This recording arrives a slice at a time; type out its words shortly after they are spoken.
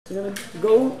I'm going to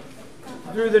go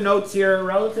through the notes here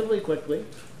relatively quickly.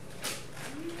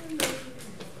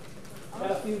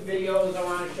 Got a few videos I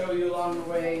want to show you along the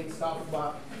way and stuff,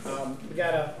 but we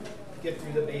got to get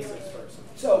through the basics first.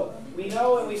 So we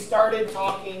know when we started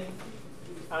talking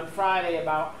on Friday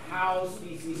about how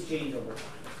species change over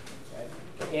time.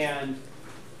 Okay? And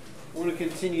we're going to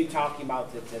continue talking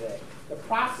about it today. The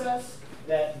process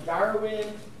that Darwin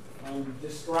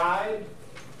described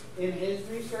in his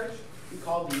research he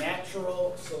called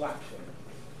natural selection.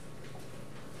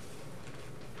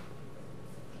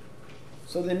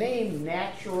 So the name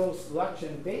natural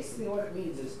selection, basically what it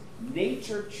means is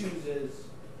nature chooses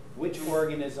which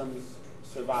organisms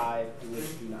survive and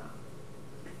which do not.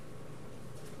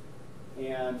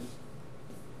 And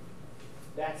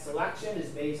that selection is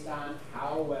based on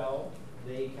how well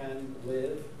they can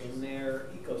live in their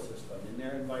ecosystem, in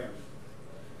their environment.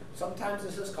 Sometimes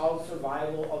this is called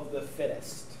survival of the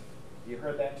fittest. You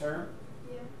heard that term?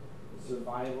 Yeah.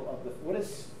 Survival of the, what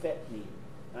does fit mean?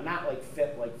 Now, not like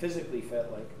fit, like physically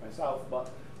fit, like myself, but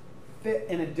fit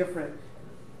in a different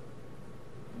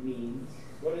means.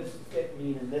 What does fit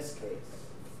mean in this case?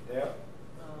 Yeah?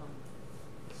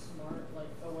 Smart, like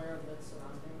aware of its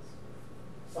surroundings.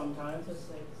 Sometimes. Just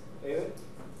like David?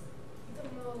 The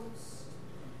most.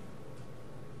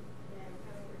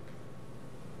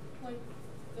 Like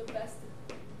the best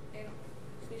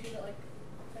species that like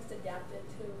best adapted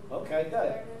to. Okay,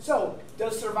 good. So,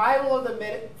 does survival of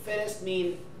the fittest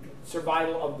mean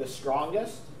survival of the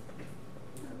strongest?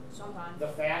 Sometimes. The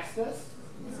fastest?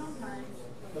 Sometimes.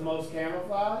 The most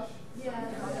camouflage? Yeah.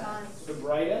 Sometimes. The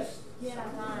brightest? Yeah.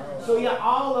 Sometimes. So yeah,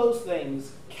 all those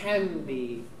things can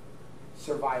be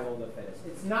survival of the fittest.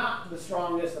 It's not the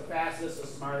strongest, the fastest, the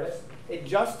smartest. It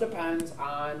just depends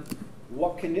on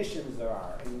what conditions there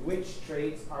are and which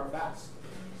traits are best.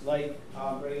 Like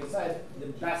Reagan said, the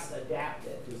best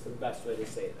adapted is the best way to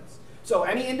say this. So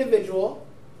any individual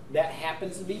that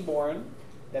happens to be born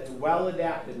that's well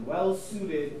adapted, well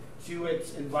suited to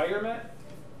its environment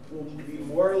will be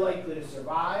more likely to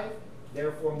survive,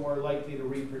 therefore more likely to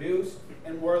reproduce,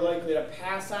 and more likely to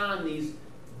pass on these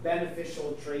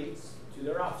beneficial traits to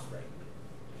their offspring.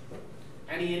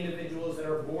 Any individuals that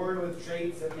are born with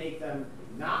traits that make them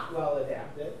not well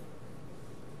adapted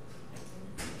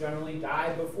generally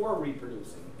die before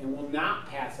reproducing and will not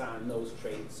pass on those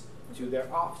traits to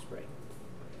their offspring.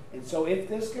 And so if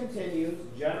this continues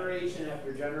generation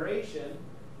after generation,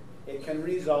 it can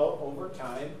result over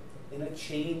time in a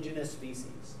change in a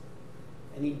species.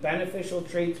 Any beneficial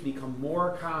traits become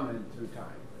more common through time.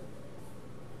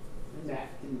 And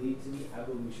that can lead to the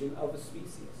evolution of a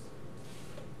species.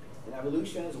 And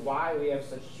evolution is why we have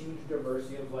such huge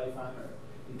diversity of life on Earth.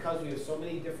 Because we have so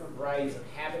many different varieties of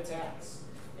habitats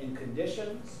and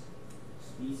conditions,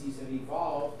 species have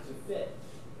evolved to fit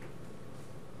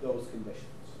those conditions.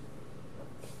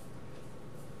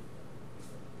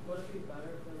 would it be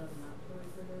better for them not to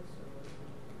reproduce or would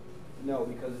it No,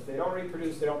 because if they don't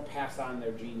reproduce, they don't pass on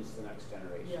their genes to the next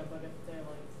generation. yeah, but if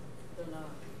they're not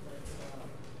like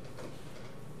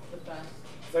the best.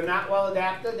 If they're not well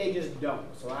adapted, they just don't.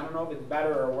 So I don't know if it's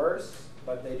better or worse,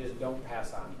 but they just don't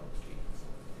pass on those genes.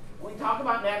 When we talk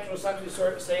about natural selection, we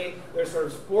sort of say there's sort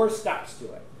of 4 steps to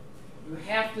it. You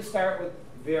have to start with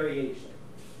variation.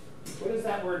 What does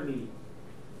that word mean?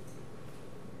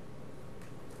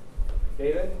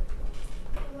 David?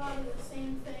 A lot of the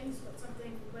same things, but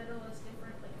something little is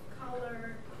different, like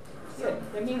color.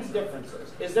 Yeah, it means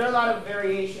differences. Is there a lot of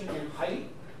variation in height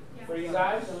for you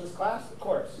guys in this class? Of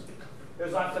course.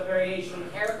 There's lots of variation in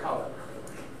hair color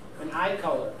and eye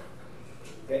color.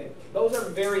 Okay? Those are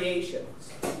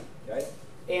variations. Okay?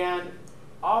 And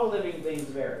all living things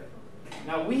vary.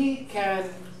 Now we can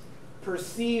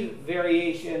perceive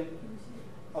variation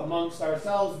amongst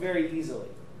ourselves very easily.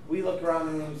 We look around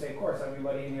the room and say, of course,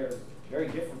 everybody in here is very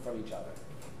different from each other.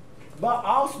 But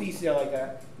all species are like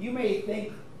that. You may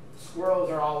think squirrels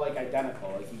are all like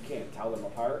identical, like you can't tell them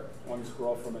apart, one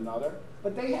squirrel from another.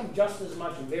 But they have just as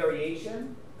much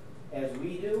variation as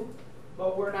we do,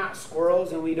 but we're not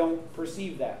squirrels and we don't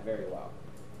perceive that very well.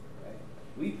 Okay?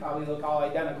 We probably look all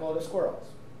identical to squirrels.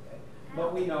 Okay?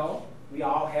 But we know we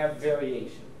all have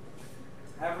variation.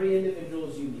 Every individual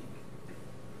is unique.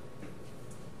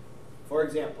 For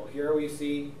example, here we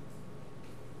see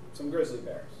some grizzly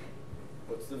bears.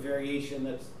 What's the variation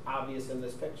that's obvious in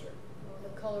this picture?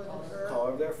 The color of the fur. The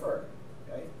color of their fur.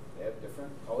 Okay? They have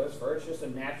different colors fur. It's just a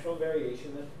natural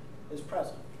variation that is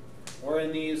present. Or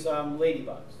in these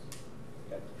ladybugs.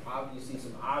 Okay? You see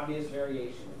some obvious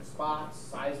variation in spots,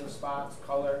 size of spots,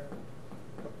 color.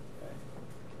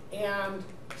 Okay? And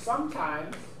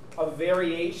sometimes a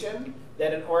variation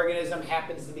that an organism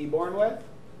happens to be born with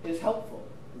is helpful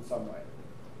in some way.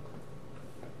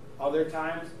 Other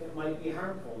times it might be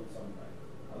harmful in some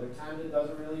way. Other times it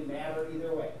doesn't really matter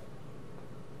either way.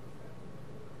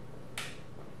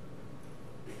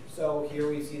 So here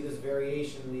we see this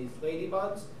variation in these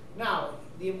ladybugs. Now,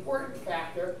 the important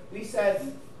factor, we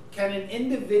said, can an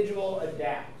individual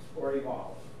adapt or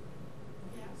evolve?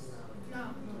 Yes. No.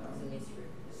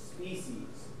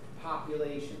 Species,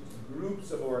 populations,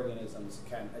 groups of organisms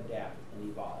can adapt and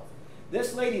evolve.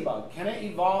 This ladybug, can it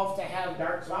evolve to have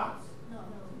dark spots?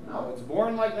 No, it's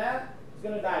born like that, it's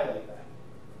going to die like that.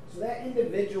 So that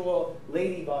individual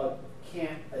ladybug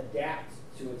can't adapt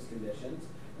to its conditions.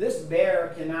 This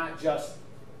bear cannot just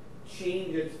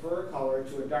change its fur color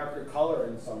to a darker color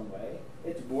in some way.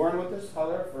 It's born with this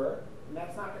color fur, and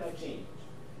that's not going to change.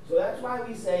 So that's why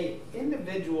we say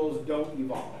individuals don't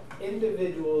evolve.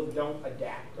 Individuals don't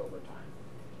adapt over time.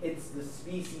 It's the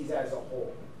species as a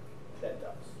whole that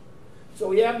does. So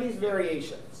we have these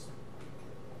variations.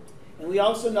 And we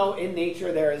also know in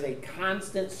nature there is a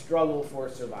constant struggle for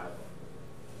survival.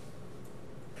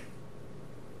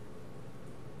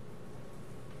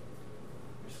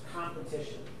 There's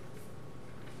competition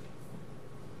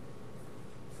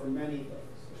for many things.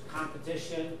 There's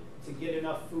competition to get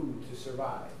enough food to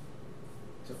survive,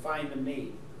 to find a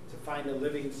mate, to find a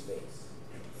living space,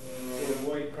 to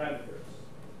avoid predators.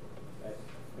 Okay?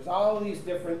 There's all these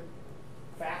different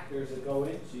factors that go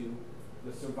into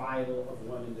the survival of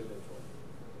one individual.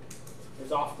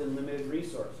 There's often limited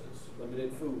resources,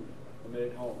 limited food,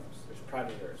 limited homes. There's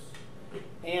predators.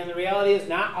 And the reality is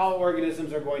not all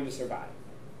organisms are going to survive.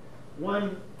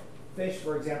 One fish,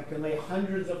 for example, can lay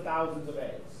hundreds of thousands of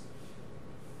eggs.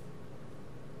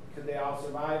 Could they all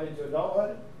survive into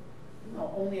adulthood?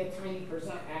 No, only a tiny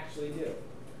percent actually do.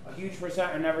 A huge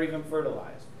percent are never even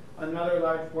fertilized. Another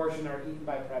large portion are eaten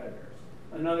by predators.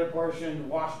 Another portion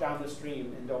wash down the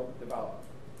stream and don't develop.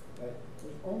 Okay?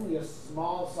 There's only a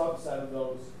small subset of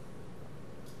those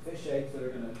fish eggs that are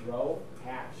going to grow,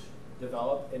 hatch,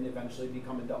 develop, and eventually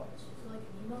become adults. So like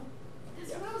Nemo?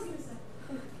 That's what I was going to say.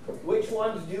 Which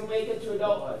ones do make it to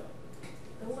adulthood?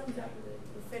 The ones that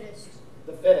were The fittest.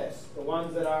 The fittest, the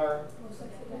ones that are most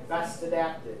like best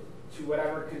adapted to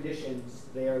whatever conditions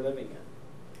they are living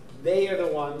in. They are the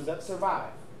ones that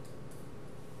survive.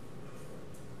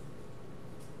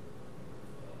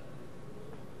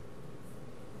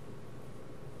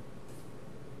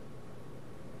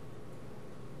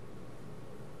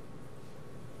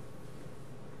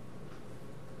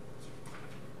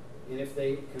 And if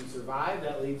they can survive,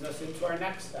 that leads us into our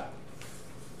next step,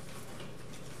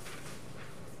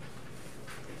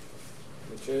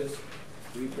 which is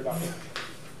reproduction.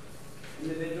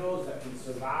 Individuals that can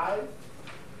survive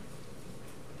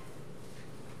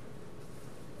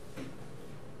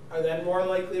are then more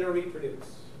likely to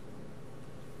reproduce.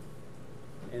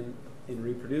 And in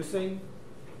reproducing,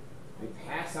 they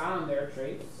pass on their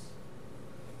traits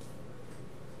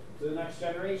to the next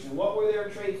generation. What were their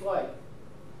traits like?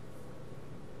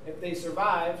 If they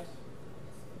survived,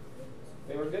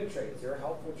 they were good traits. They were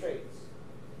helpful traits.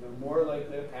 They're more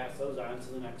likely to pass those on to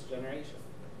the next generation.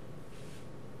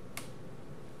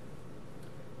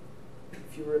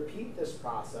 If you repeat this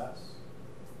process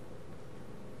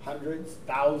hundreds,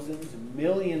 thousands,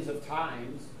 millions of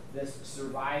times, this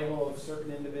survival of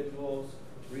certain individuals,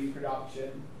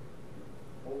 reproduction,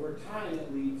 over time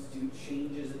it leads to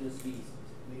changes in the species.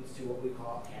 It leads to what we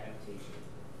call adaptation.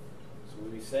 So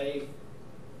when we say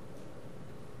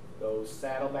those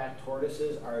saddleback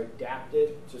tortoises are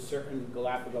adapted to certain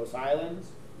Galapagos Islands,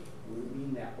 we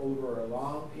mean that over a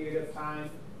long period of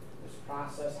time, this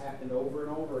process happened over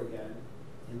and over again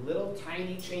in little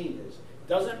tiny changes.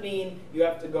 Doesn't mean you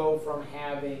have to go from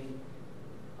having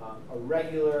a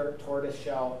regular tortoise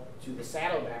shell to the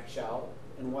saddleback shell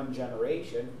in one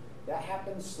generation. That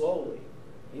happens slowly.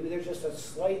 Maybe there's just a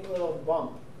slight little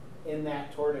bump in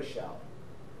that tortoise shell,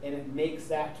 and it makes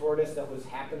that tortoise that was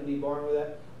happened to be born with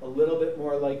it a little bit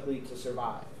more likely to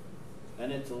survive.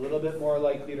 And it's a little bit more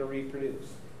likely to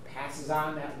reproduce. Passes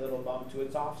on that little bump to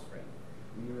its offspring.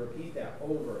 When you repeat that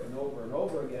over and over and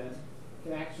over again, it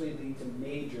can actually lead to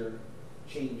major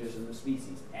changes in the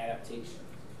species, adaptations.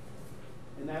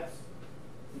 And that's,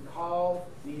 we call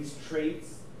these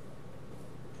traits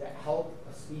that help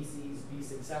a species be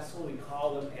successful, we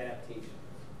call them adaptations.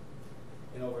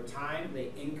 And over time,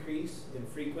 they increase in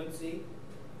frequency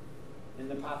in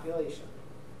the population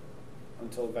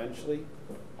until eventually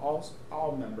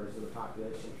all members of the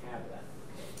population have that.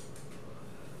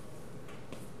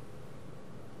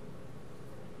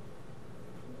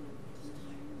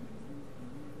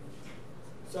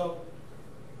 So,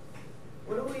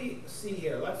 what do we see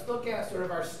here. Let's look at sort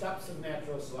of our steps of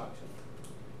natural selection.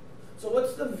 So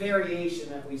what's the variation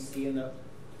that we see in the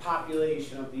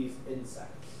population of these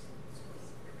insects?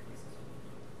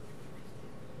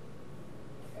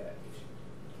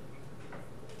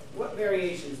 What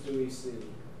variations do we see?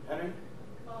 Henry?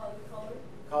 Color.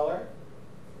 Color?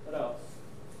 What else?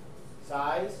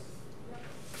 Size? Yep.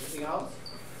 Anything else?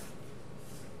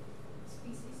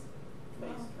 Species.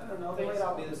 I don't know. They might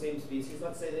all be the same species.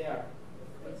 Let's say they are.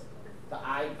 The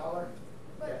eye color?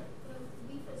 But Okay.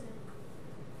 the leaf isn't.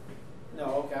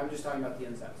 No, okay. I'm just talking about the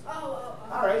insects. Oh.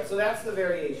 All right, so that's the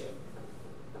variation.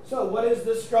 So what is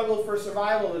the struggle for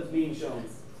survival that's being shown?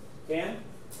 Dan?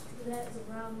 That is a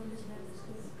brown one, doesn't have this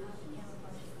good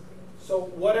camouflage green. So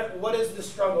what is the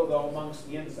struggle, though, amongst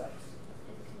the insects?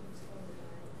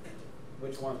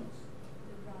 Which ones?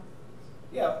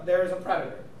 Yeah, there's a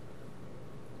predator.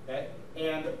 Okay?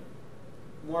 And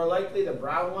more likely the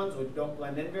brown ones, which don't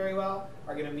blend in very well,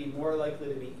 are going to be more likely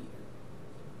to be eaten.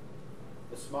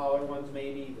 The smaller ones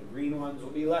maybe, the green ones will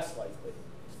be less likely.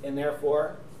 And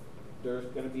therefore, they're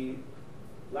going to be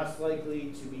less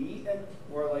likely to be eaten,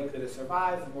 more likely to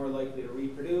survive, more likely to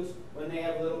reproduce. When they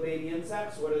have little baby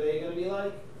insects, what are they going to be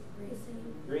like?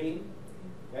 Green.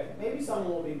 Okay? Maybe some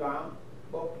will be brown,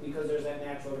 well, because there's that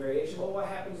natural variation. But what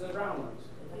happens to the brown ones?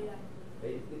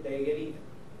 They get eaten.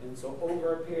 And so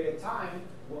over a period of time,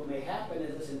 what may happen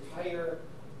is this entire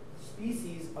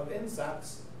species of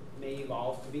insects may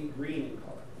evolve to be green in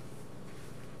color.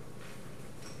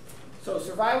 So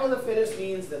survival of the fittest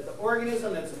means that the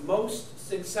organism that's most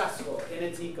successful in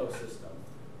its ecosystem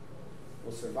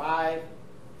will survive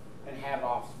and have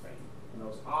offspring. And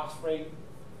those offspring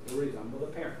will resemble the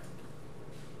parent.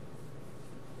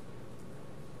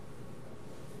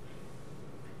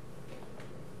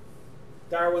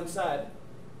 Darwin said,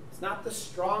 it's not the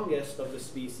strongest of the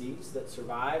species that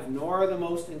survive, nor the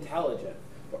most intelligent,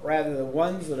 but rather the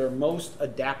ones that are most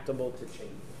adaptable to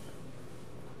change.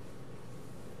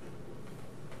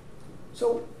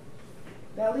 So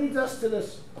that leads us to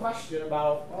this question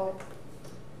about, well,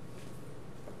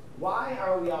 why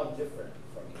are we all different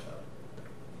from each other?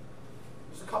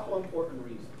 There's a couple important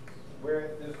reasons.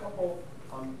 There's a couple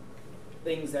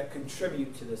things that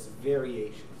contribute to this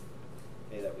variation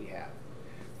that we have.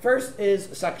 First is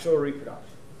sexual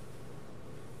reproduction.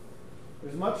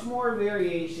 There's much more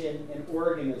variation in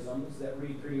organisms that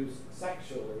reproduce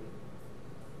sexually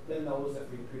than those that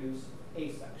reproduce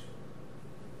asexually.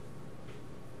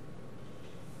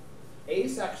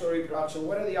 Asexual reproduction,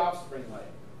 what are the offspring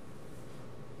like?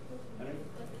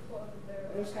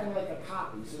 It's kind of like a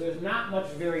copy, so there's not much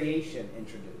variation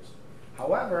introduced.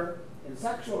 However, in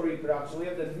sexual reproduction, we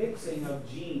have the mixing of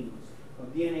genes,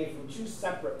 of DNA from two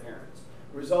separate parents,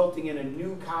 resulting in a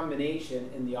new combination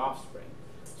in the offspring.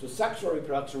 So sexual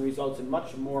reproduction results in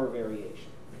much more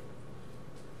variation.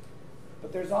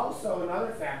 But there's also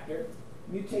another factor,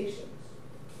 mutations.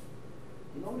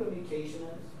 You know what a mutation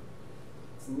is?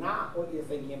 It's not what you're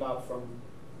thinking about from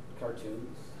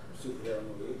cartoons, superhero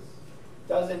movies. It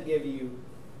doesn't give you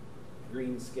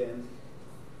green skin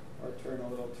or turn a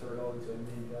little turtle into a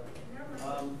ninja.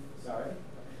 Sorry.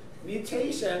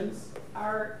 Mutations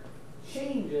are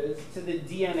changes to the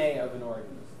DNA of an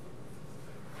organism.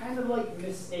 Kind of like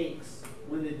mistakes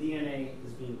when the DNA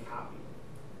is being copied.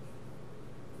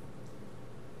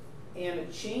 And a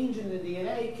change in the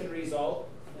DNA can result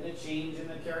in a change in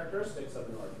the characteristics of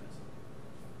an organism.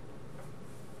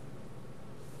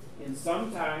 And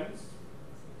sometimes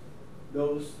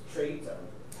those traits are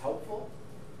helpful.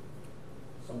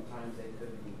 Sometimes they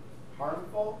could be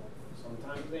harmful.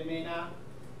 Sometimes they may not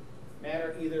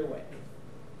matter either way.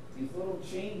 These little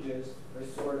changes are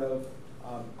sort of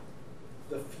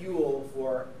the fuel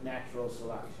for natural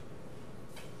selection.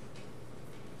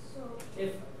 So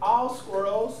If all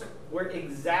squirrels were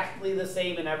exactly the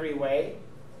same in every way,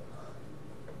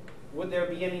 would there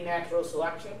be any natural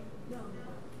selection?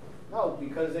 No,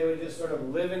 because they would just sort of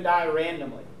live and die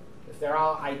randomly if they're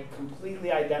all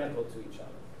completely identical to each other,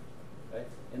 right?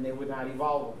 And they would not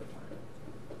evolve over time.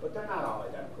 But they're not all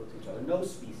identical to each other. No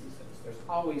species is. There's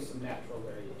always some natural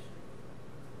variation.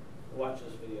 Watch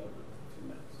this video in 2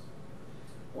 minutes.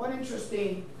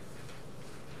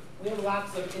 We have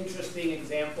lots of interesting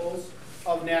examples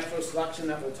of natural selection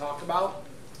that we'll talk about.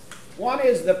 One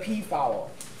is the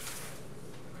peafowl.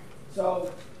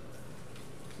 So,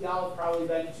 y'all have probably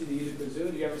been to the Utica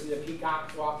Zoo. Do you ever see the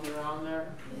peacocks walking around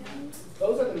there? yeah.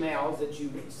 Those are the males that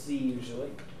you see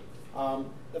usually.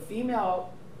 The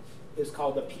female is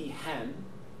called the peahen.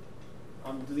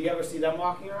 Do you ever see them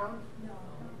walking around? No.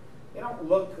 They don't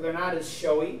look, they're not as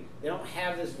showy. They don't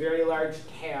have this very large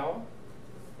tail.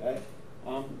 Okay?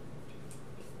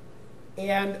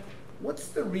 And what's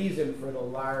the reason for the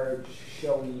large,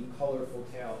 showy, colorful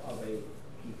tail of a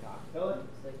peacock? Philip?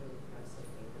 It's like when you press the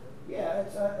finger. Yeah,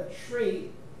 it's a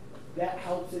trait that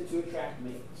helps it to attract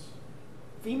mates.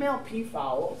 Female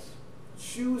peafowls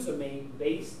choose a mate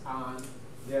based on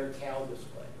their tail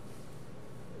display,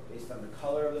 based on the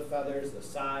color of the feathers, the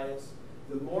size.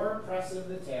 The more impressive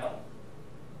the tail,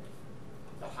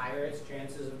 the higher its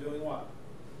chances of doing what?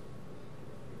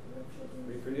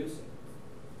 Reproducing.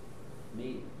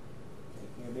 Mating.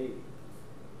 Making a baby.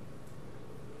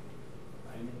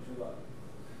 Finding true love.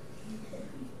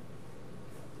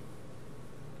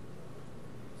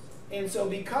 And so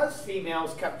because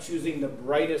females kept choosing the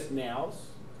brightest males,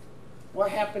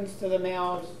 what happens to the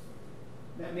males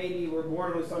that maybe were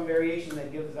born with some variation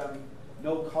that gives them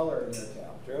no color in their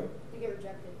tail? True? They get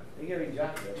rejected. They get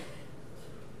rejected.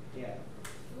 Yeah.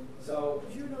 So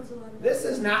this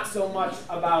is not so much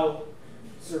about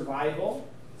survival.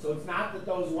 So it's not that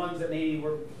those ones that maybe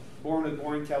were born with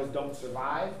boring tails don't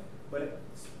survive, but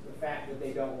it's the fact that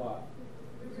they don't what?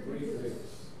 Reproduce.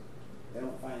 They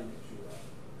don't find the true love.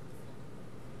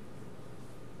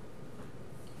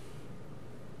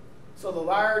 So the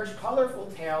large, colorful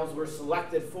tails were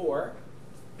selected for,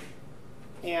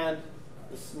 and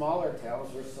the smaller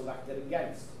tails were selected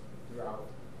against throughout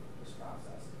this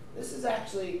process. This is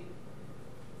actually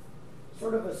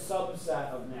sort of a subset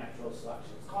of natural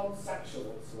selection. It's called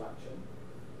sexual selection.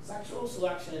 Sexual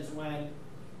selection is when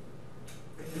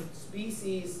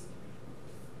species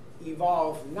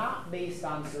evolve not based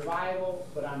on survival,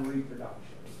 but on reproduction.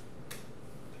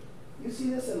 You see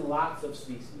this in lots of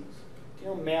species. Do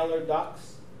you know mallard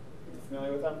ducks? Are you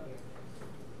familiar with them?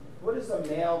 What does a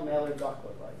male mallard duck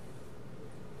look like?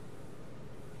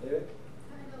 David?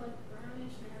 Kind of like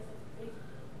brownish and has a big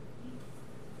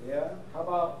beak. Yeah? How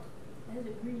about It has a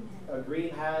green head. a green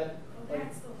head, Oh, like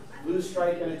that's the one. I blue think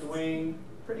stripe in it its is. wing,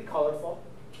 pretty colorful.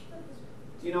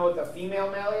 Do you know what the female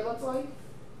mallard looks like?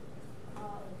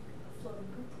 Floating.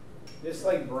 Just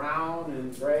like brown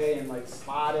and gray and like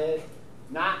spotted,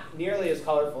 not nearly as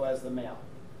colorful as the male.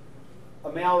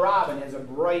 A male robin has a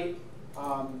bright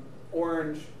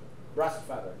orange breast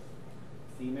feathers.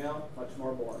 Female, much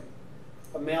more boring.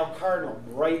 A male cardinal,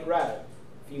 bright red.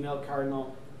 Female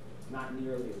cardinal, not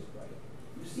nearly as bright.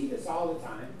 You see this all the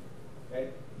time. Okay?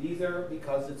 These are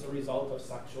because it's a result of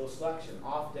sexual selection.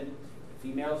 Often,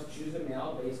 females choose a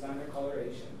male based on their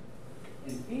coloration.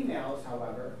 And females,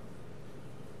 however,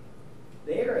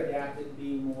 they are adapted to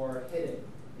being more hidden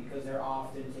because they're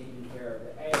often taking care of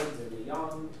the eggs and the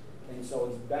young, and so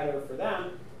it's better for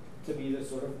them to be the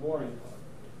sort of boring color.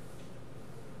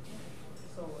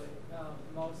 So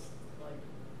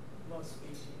most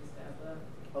species have that.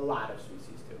 A lot of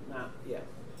species do. Not, yeah.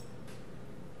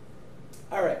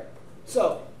 All right.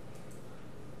 So,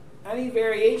 any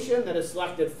variation that is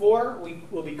selected for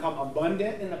will become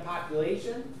abundant in the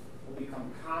population, will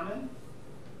become common,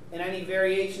 and any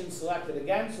variation selected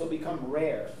against will become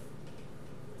rare.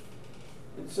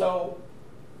 And so,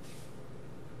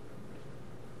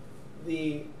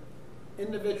 the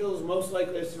individuals most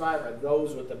likely to survive are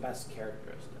those with the best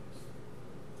characteristics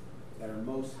that are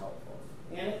most helpful.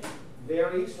 And it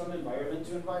varies from environment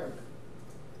to environment.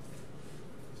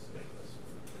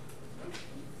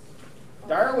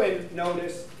 Darwin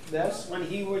noticed this when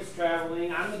he was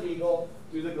traveling on the Beagle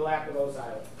through the Galapagos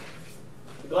Islands.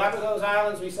 The Galapagos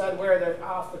Islands, we said, where they're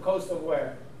off the coast of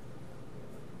where?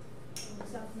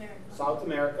 South America. South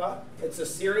America. It's a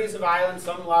series of islands,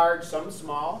 some large, some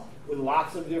small, with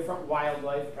lots of different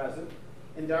wildlife present.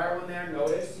 And Darwin there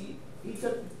noticed, he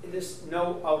took this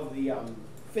note of the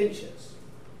finches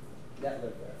that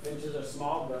live there. Finches are a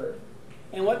small bird.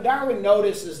 And what Darwin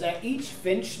noticed is that each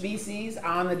finch species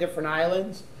on the different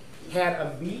islands had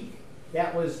a beak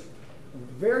that was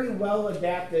very well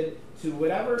adapted to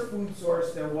whatever food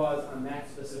source there was on that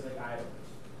specific island.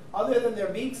 Other than their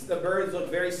beaks, the birds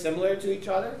look very similar to each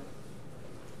other.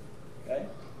 Okay?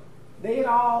 They had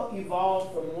all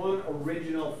evolved from one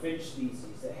original finch species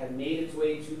that had made its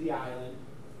way to the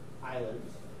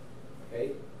islands.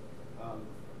 Okay?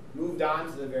 Moved on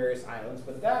to the various islands.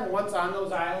 But then, once on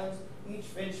those islands, each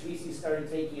finch species started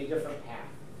taking a different path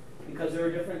because there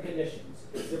were different conditions,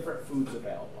 different foods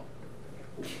available.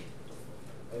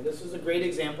 And this was a great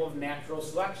example of natural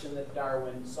selection that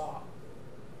Darwin saw.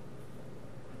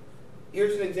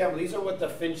 Here's an example. These are what the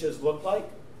finches look like.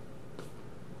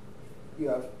 You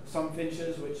have some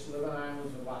finches which live on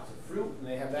islands with lots of fruit, and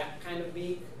they have that kind of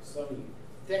beak. Some eat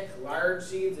thick, large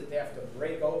seeds that they have to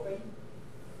break open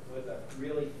with a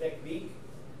really thick beak.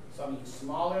 Some eat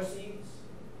smaller seeds.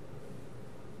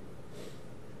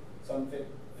 Some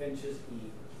finches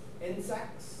eat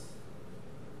insects.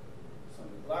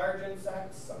 eat large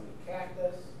insects, some eat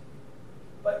cactus.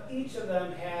 But each of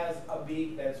them has a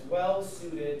beak that's well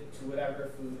suited to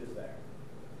whatever food is there.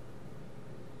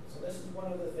 So this is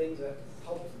one of the things that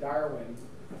helps Darwin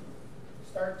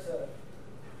start to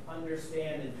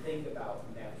understand and think about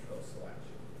natural selection.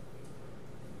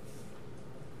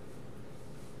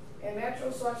 And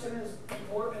natural selection is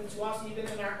important to us even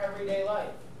in our everyday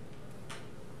life.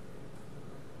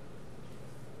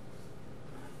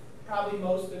 Probably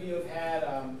most of you have had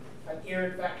an ear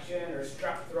infection or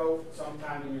strep throat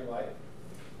sometime in your life.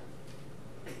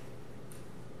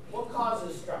 What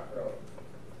causes strep throat?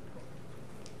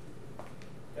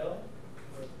 Phil?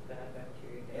 Bad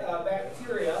bacteria. Yeah,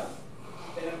 bacteria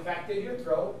that infected your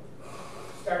throat,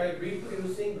 started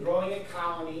reproducing, growing a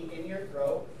colony in your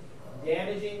throat,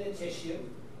 damaging the tissue,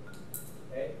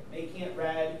 okay, making it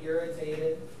red,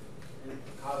 irritated, and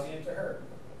causing it to hurt.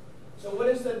 So what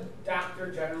does the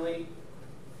doctor generally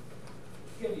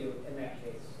give you in that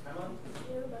case? Emma?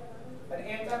 An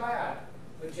antibiotic,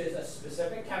 which is a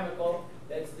specific chemical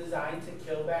that's designed to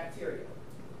kill bacteria.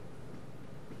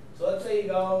 So let's say you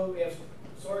go, you have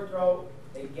sore throat,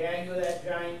 they gag you with that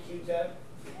giant Q-tip,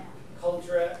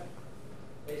 culture it.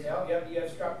 They say, oh, yep, you have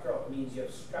strep throat. It means you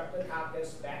have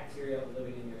streptococcus bacteria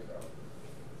living in your throat.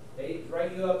 They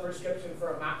write you a prescription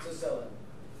for amoxicillin,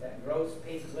 that gross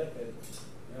pink liquid.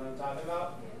 You know what I'm talking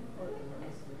about?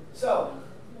 So,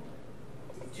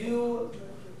 do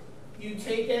you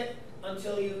take it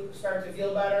until you start to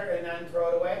feel better and then throw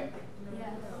it away?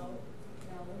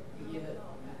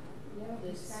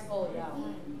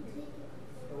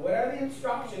 What are the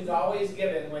instructions always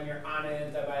given when you're on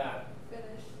an antibiotic?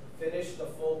 Finish the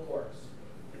full course.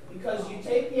 Because you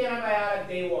take the antibiotic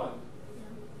day 1.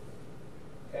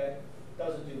 Okay?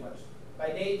 Doesn't do much. By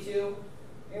day 2,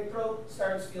 your throat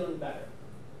starts feeling better.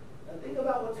 Now think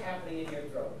about what's happening in your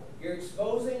throat. You're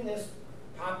exposing this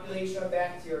population of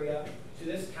bacteria to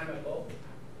this chemical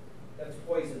that's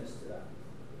poisonous to them.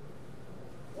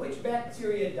 Which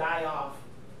bacteria die off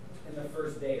in the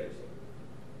first day or 2?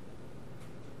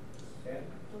 Okay?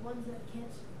 The ones that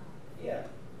can't survive. Yeah,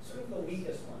 sort of the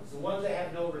weakest ones, the ones that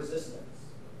have no resistance.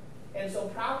 And so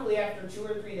probably after 2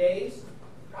 or 3 days,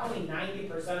 probably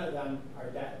 90% of them are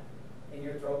dead, and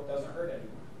your throat doesn't hurt anymore.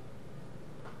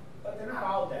 But they're not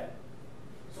all dead.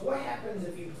 So what happens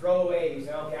if you throw away, you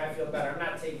say, okay, I feel better, I'm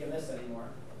not taking this anymore.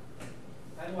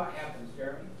 Then what happens,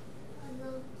 Jeremy?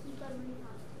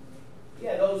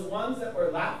 Yeah, those ones that were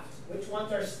left, which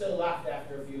ones are still left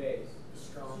after a few days?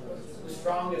 The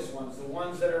strongest ones, the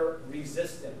ones that are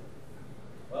resistant.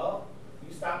 Well,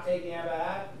 you stop taking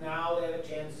antibiotic, now they have a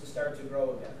chance to start to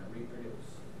grow again and reproduce.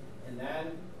 And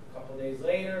then, a couple days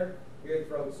later, your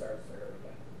throat starts to hurt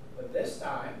again. But this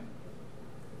time,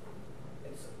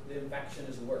 the infection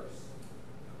is worse.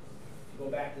 If you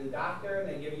go back to the doctor and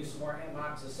they give you some more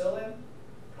amoxicillin,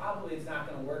 probably it's not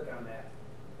going to work on that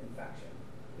infection.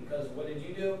 Because what did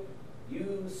you do?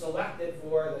 You selected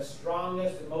for the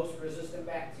strongest and most resistant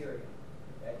bacteria.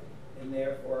 Okay? And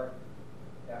therefore,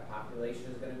 that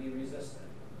population is going to be resistant.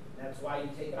 And that's why you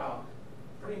take it out.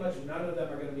 Pretty much none of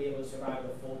them are going to be able to survive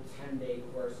the full 10-day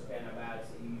course of antibiotics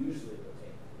that you usually would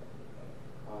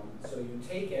take. So you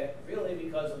take it really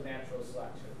because of natural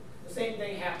selection. The same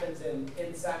thing happens in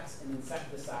insects and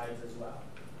insecticides as well.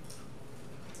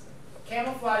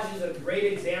 Camouflage is a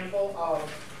great example of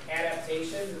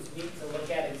adaptation. It's neat to look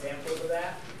at examples of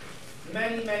that.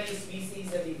 Many, many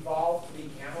species have evolved to be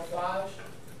camouflaged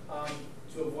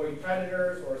to avoid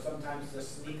predators or sometimes to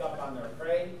sneak up on their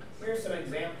prey. Here's some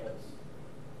examples.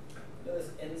 Look at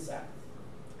this insect.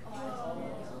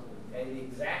 Okay, the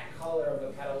exact color of the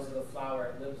petals of the flower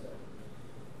it lives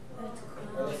in.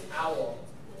 Or this owl.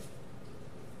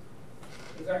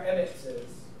 These are ibises.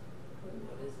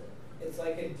 What is it? It's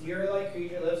like a deer-like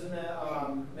creature, lives in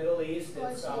the Middle East.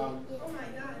 It's Oh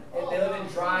my god. they live in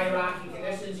dry, rocky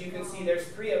conditions. You can see there's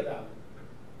 3 of them.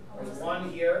 There's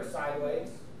one here, sideways.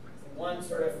 One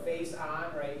sort of face on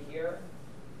right here.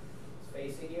 It's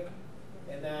facing you.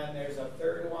 And then there's a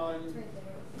third one.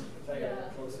 Try to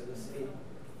get closer to see.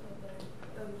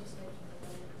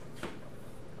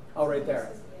 Oh, right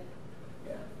there.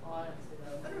 Yeah. Oh, I didn't see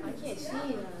that. I can't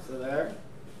see that. So there.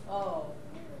 Oh,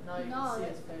 now you No, can see that-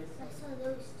 his face. I saw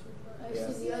those 2. I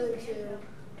Yeah. see the other 2.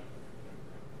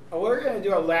 Oh, we're going to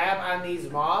do a lab on these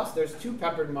moths. There's 2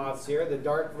 peppered moths here, the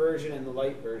dark version and the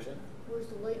light version. Where's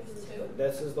the light version?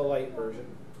 This is the light version.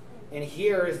 And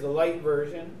here is the light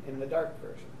version and the dark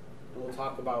version. And we'll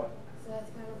talk about, So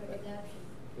that's kind of like adaptation.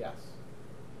 yes.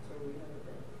 So we have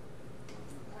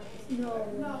No.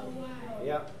 No way.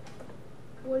 Yep.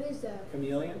 What is that?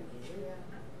 Chameleon.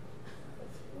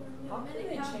 How can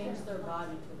they change their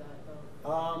body to that though?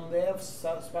 They have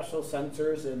special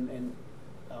sensors and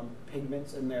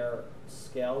pigments in their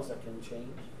scales that can change.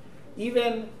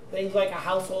 Even things like a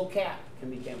household cat can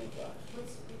be camouflaged.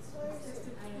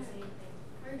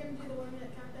 Are you gonna do the 1 minute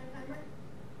countdown timer?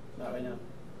 Not right now.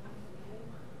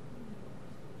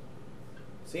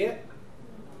 See it?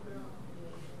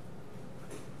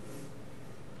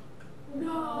 No.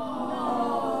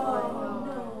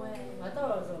 No way. I thought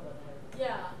it was over there.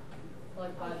 Yeah.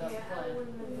 Like by the Okay, play.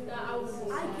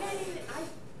 I can't even.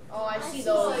 Oh, I see see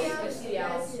those. those. I I see see the the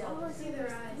owls. owls. I want to see their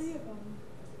eyes.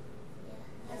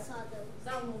 Yeah, I saw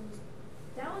those.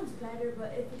 That one's better,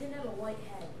 but if it didn't have a white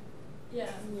head. Yeah.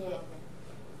 Yeah.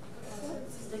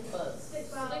 Stick buzz.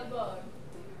 Stick bug.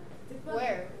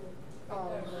 Where? I Oh.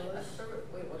 remember,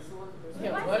 wait, what's the one? There's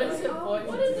Yeah, one- what is it pointing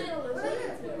What is to? it? What is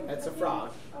it? That's a frog.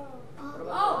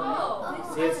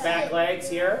 Oh. See its back legs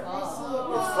here? I Its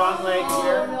see front legs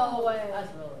here? No way.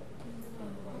 That's really.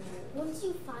 it. Once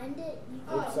you find it,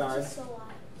 you Oops, can sorry. just so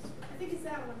eyes. I think it's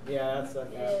that one. Yeah, that's a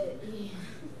What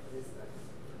is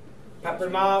that? pepper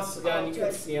moths. Again, you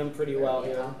can see them pretty well The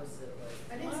here. opposite,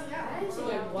 like- I didn't see that one. So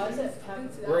wait, why is it pepper?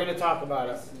 We're going to talk about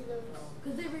I it. see those.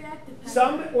 Because they react to pepper.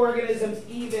 Some organisms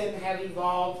even have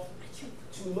evolved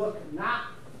to look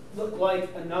like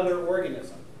another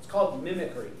organism. It's called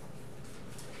mimicry.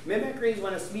 Mimicry is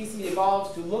when a species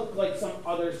evolves to look like some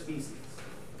other species.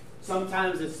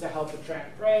 Sometimes it's to help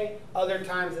attract prey, other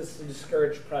times it's to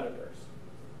discourage predators.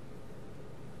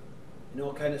 You know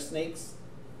what kind of snakes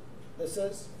this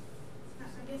is? I'm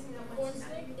guessing that Corn one's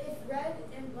snake? If red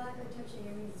and black are touching,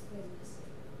 it means it's poisonous.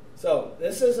 So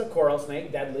this is a coral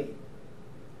snake, deadly.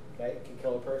 Okay, it can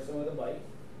kill a person with a bite.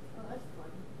 Oh, that's fun.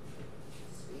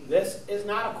 This is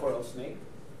not a coral snake.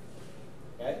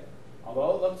 Okay,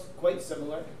 although it looks quite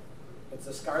similar. It's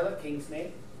a scarlet king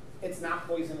snake. It's not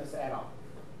poisonous at all.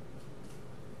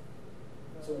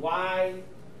 So why?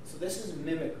 So this is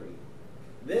mimicry.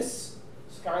 This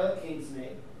scarlet king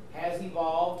snake has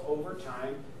evolved over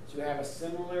time to have a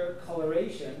similar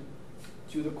coloration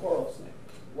to the coral snake.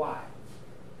 Why?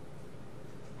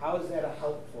 How is that a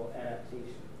helpful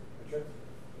adaptation? Richard?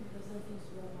 Because I think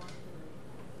it's more often.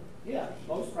 Yeah,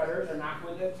 most predators are not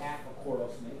going to attack a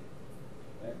coral snake.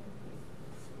 Okay?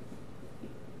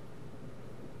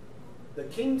 The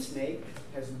king snake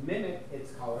has mimicked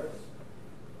its colors.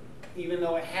 Even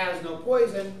though it has no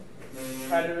poison,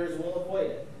 predators will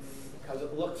avoid it because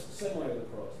it looks similar to the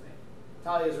coral snake.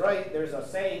 Talia's right, there's a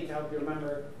saying to help you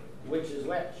remember which is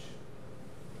which.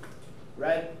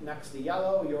 Red next to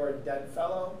yellow, you're a dead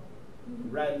fellow.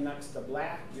 Red next to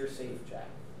black, you're safe, Jack.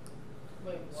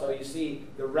 Wait, So what? you see,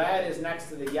 the red is next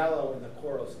to the yellow in the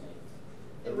coral snake.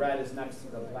 The red is next to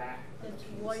the black. It's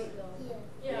white though.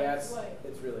 Yeah. Yeah, it's white.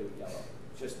 It's really yellow.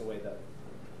 It's just the way the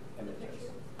image is.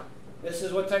 This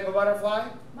is what type of butterfly?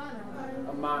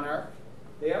 A monarch.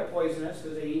 They are poisonous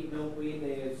because they eat milkweed.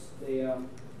 They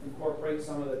incorporate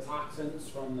some of the toxins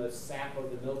from the sap of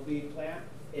the milkweed plant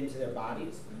into their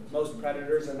bodies. Most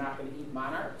predators are not going to eat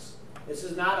monarchs. This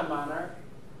is not a monarch.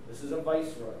 This is a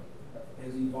viceroy. It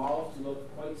has evolved to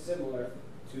look quite similar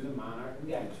to the monarch,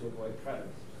 again, to avoid predators.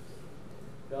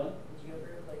 Dylan? Did you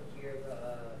ever like hear the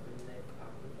mimic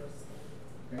octopus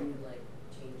thing? Where it can like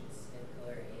change its skin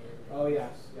color and Oh,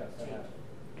 yes, yes, I change have. it?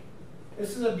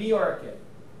 This is a bee orchid.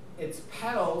 Its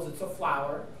petals, it's a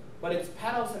flower, but its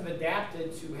petals have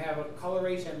adapted to have a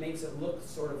coloration that makes it look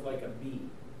sort of like a bee.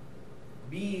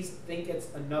 Bees think it's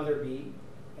another bee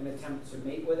and attempt to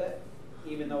mate with it,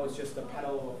 even though it's just a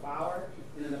petal of a flower.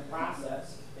 And in the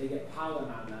process, they get pollen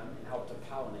on them and help to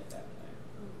pollinate that plant.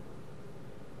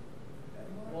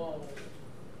 Okay. Whoa.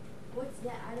 What's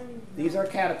that? I don't even know. These are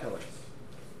caterpillars.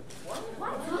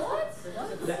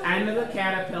 What? The end of the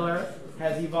caterpillar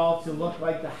has evolved to look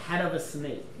like the head of a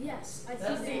snake. Yes, I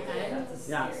That's see the that. end?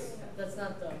 Yes. That's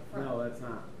not the front. No, that's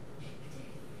not.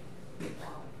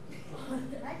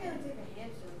 I gotta take a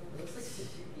hand It looks like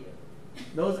Suzuki.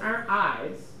 Those aren't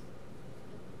eyes.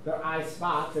 They're eye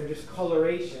spots. They're just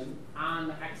coloration on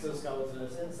the exoskeleton of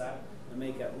this insect to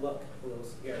make it look a little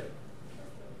scary.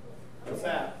 What's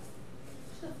that?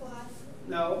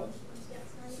 No.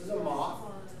 This is a moth.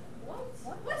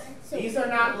 So These are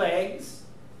not legs.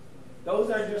 Those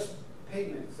are just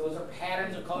pigments. Those are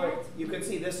patterns of color. You can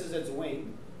see this is its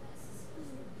wing.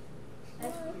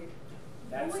 That's weird.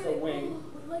 That's Wait, the wing.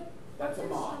 Like, That's a are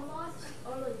there moth. some moths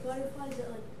or like butterflies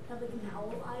that like have like an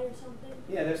owl eye or something?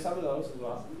 Yeah, there's some of those as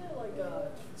well. Isn't there like a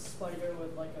spider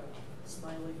with like a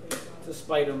smiley face on It's it? a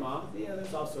spider moth. Yeah,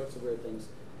 there's all sorts of weird things.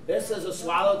 This is a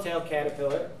swallowtail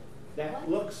caterpillar that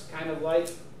looks kind of like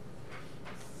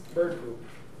bird poop.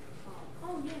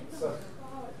 Oh yeah, So-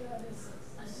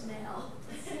 a snail.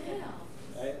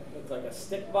 Right? It's like a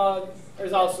stick bug.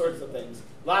 There's all sorts of things.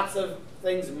 Lots of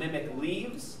things mimic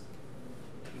leaves.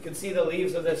 You can see the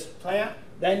leaves of this plant.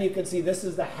 Then you can see this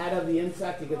is the head of the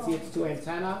insect. You can see its two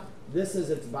antennae. This is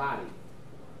its body.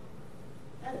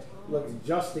 Looks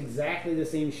just exactly the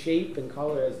same shape and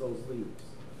color as those leaves.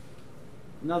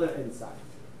 Another insect.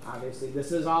 Obviously,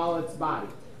 this is all its body.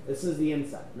 This is the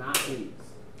insect, not leaves.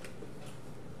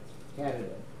 Catadid.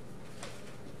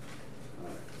 All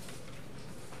right.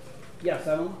 Yes,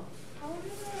 Emma? How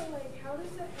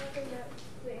does it happen that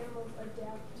the animals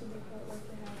adapt to become like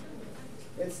they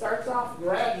have? It starts off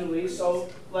gradually. So,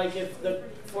 like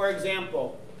for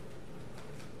example,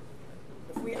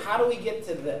 how do we get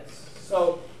to this?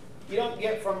 So, you don't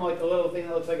get from like a little thing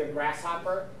that looks like a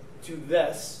grasshopper to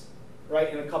this,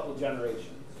 right, in a couple generations.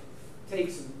 It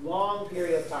takes a long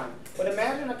period of time. But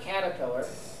imagine a caterpillar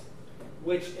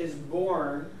which is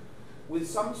born with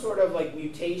some sort of like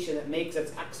mutation that makes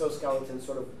its exoskeleton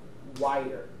sort of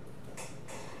wider.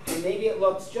 And maybe it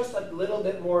looks just a little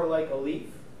bit more like a leaf.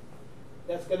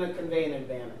 That's going to convey an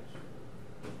advantage.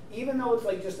 Even though it's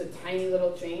like just a tiny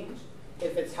little change,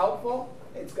 if it's helpful,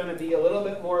 it's going to be a little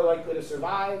bit more likely to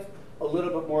survive, a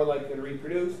little bit more likely to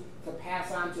reproduce, to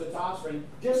pass on to its offspring,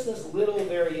 just this little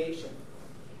variation.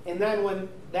 And then when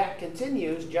that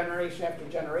continues, generation after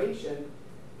generation,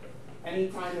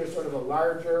 anytime there's sort of a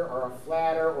larger or a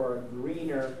flatter or a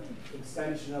greener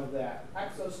extension of that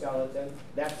exoskeleton,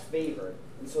 that's favored.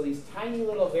 And so these tiny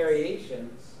little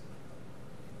variations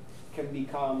can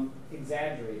become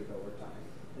exaggerated over time,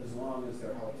 as long as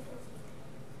they're helpful.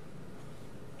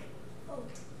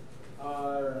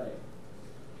 All right.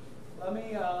 Let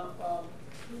me,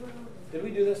 did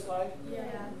we do this slide?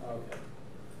 Yeah. Okay.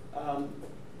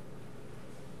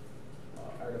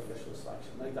 Artificial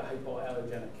selection, like the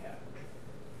hypoallergenic cat.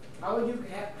 How do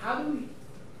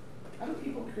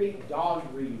people create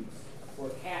dog breeds or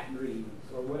cat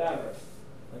breeds or whatever?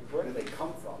 Like, where do they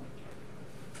come from?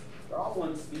 They're all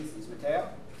one species. Mateo?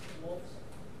 Wolves.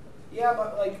 Yeah,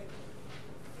 but like,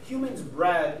 humans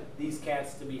bred these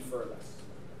cats to be furless.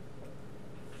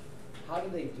 How do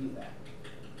they do that?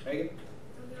 Megan?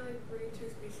 Don't they like bring two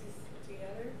species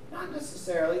together? Not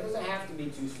necessarily. It doesn't have to be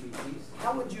two species.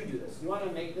 How would you do this? You want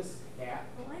to make this cat?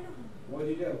 Oh, I know. What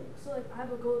would you do? So like I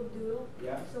have a golden doodle.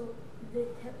 Yeah. So they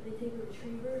take a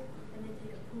retriever and they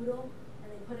take a poodle and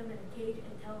they put them in a cage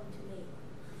and tell them to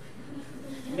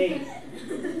mate. Mate.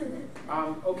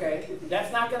 Okay.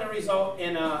 That's not going to result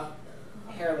in a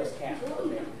hairless cat.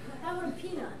 How about a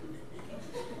peanut?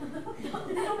 They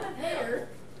don't have hair.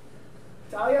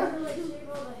 Talia? Like shave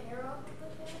all the hair off of the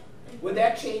cat? Would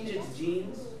that change its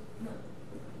genes? No.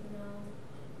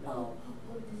 No.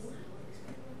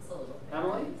 It's a little.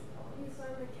 Emily? You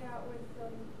find the cat with the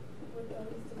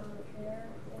least amount of hair,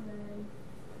 and then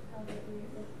have it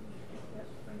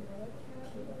another cat.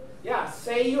 Yeah,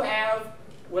 say you have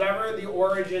whatever the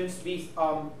origin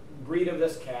breed of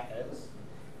this cat is.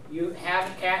 You have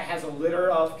a cat has a litter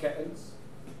of kittens.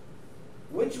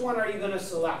 Which one are you going to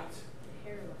select?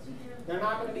 Hairless. They're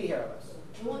not going to be hairless.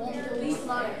 The least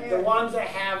amount of The hair. ones that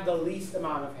have the least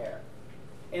amount of hair.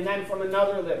 And then from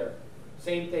another litter,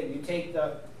 same thing. You take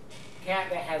the cat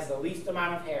that has the least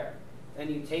amount of hair, and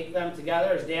you take them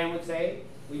together, as Dan would say,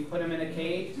 we put them in a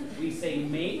cage, we say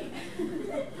mate.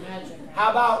 Magic.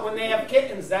 How about when they have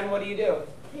kittens, then what do you do?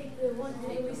 Take the one with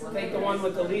the least Take the one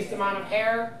with the least amount of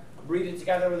hair, breed it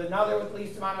together with another with the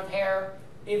least amount of hair.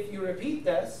 If you repeat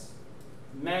this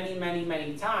many, many,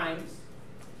 many times,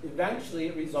 eventually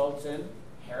it results in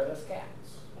hairless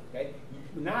cats. Okay?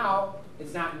 Now,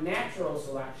 it's not natural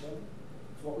selection.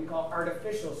 It's what we call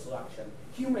artificial selection.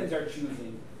 Humans are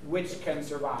choosing which can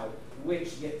survive,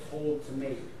 which get told to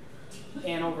mate.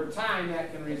 And over time,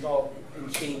 that can result in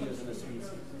changes in the species.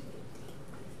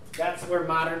 That's where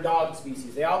modern dog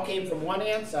species, they all came from one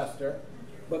ancestor,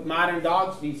 but modern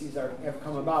dog species have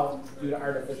come about due to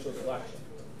artificial selection.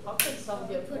 How can some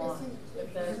get blonde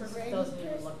if that doesn't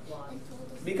even look blonde?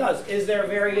 Because, is there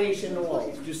variation in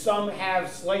wolves? Do some have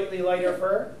slightly lighter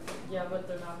fur? Yeah, but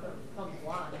they're not going to become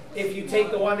blonde. If you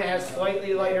take the one that has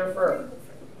slightly lighter fur,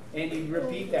 and you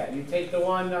repeat that, you take the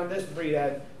one on this breed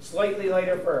that has slightly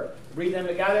lighter fur, breed them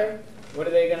together, what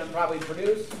are they going to probably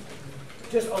produce?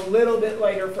 Just a little bit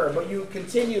lighter fur, but you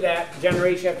continue that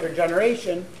generation after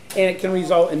generation, and it can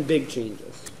result in big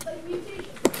changes.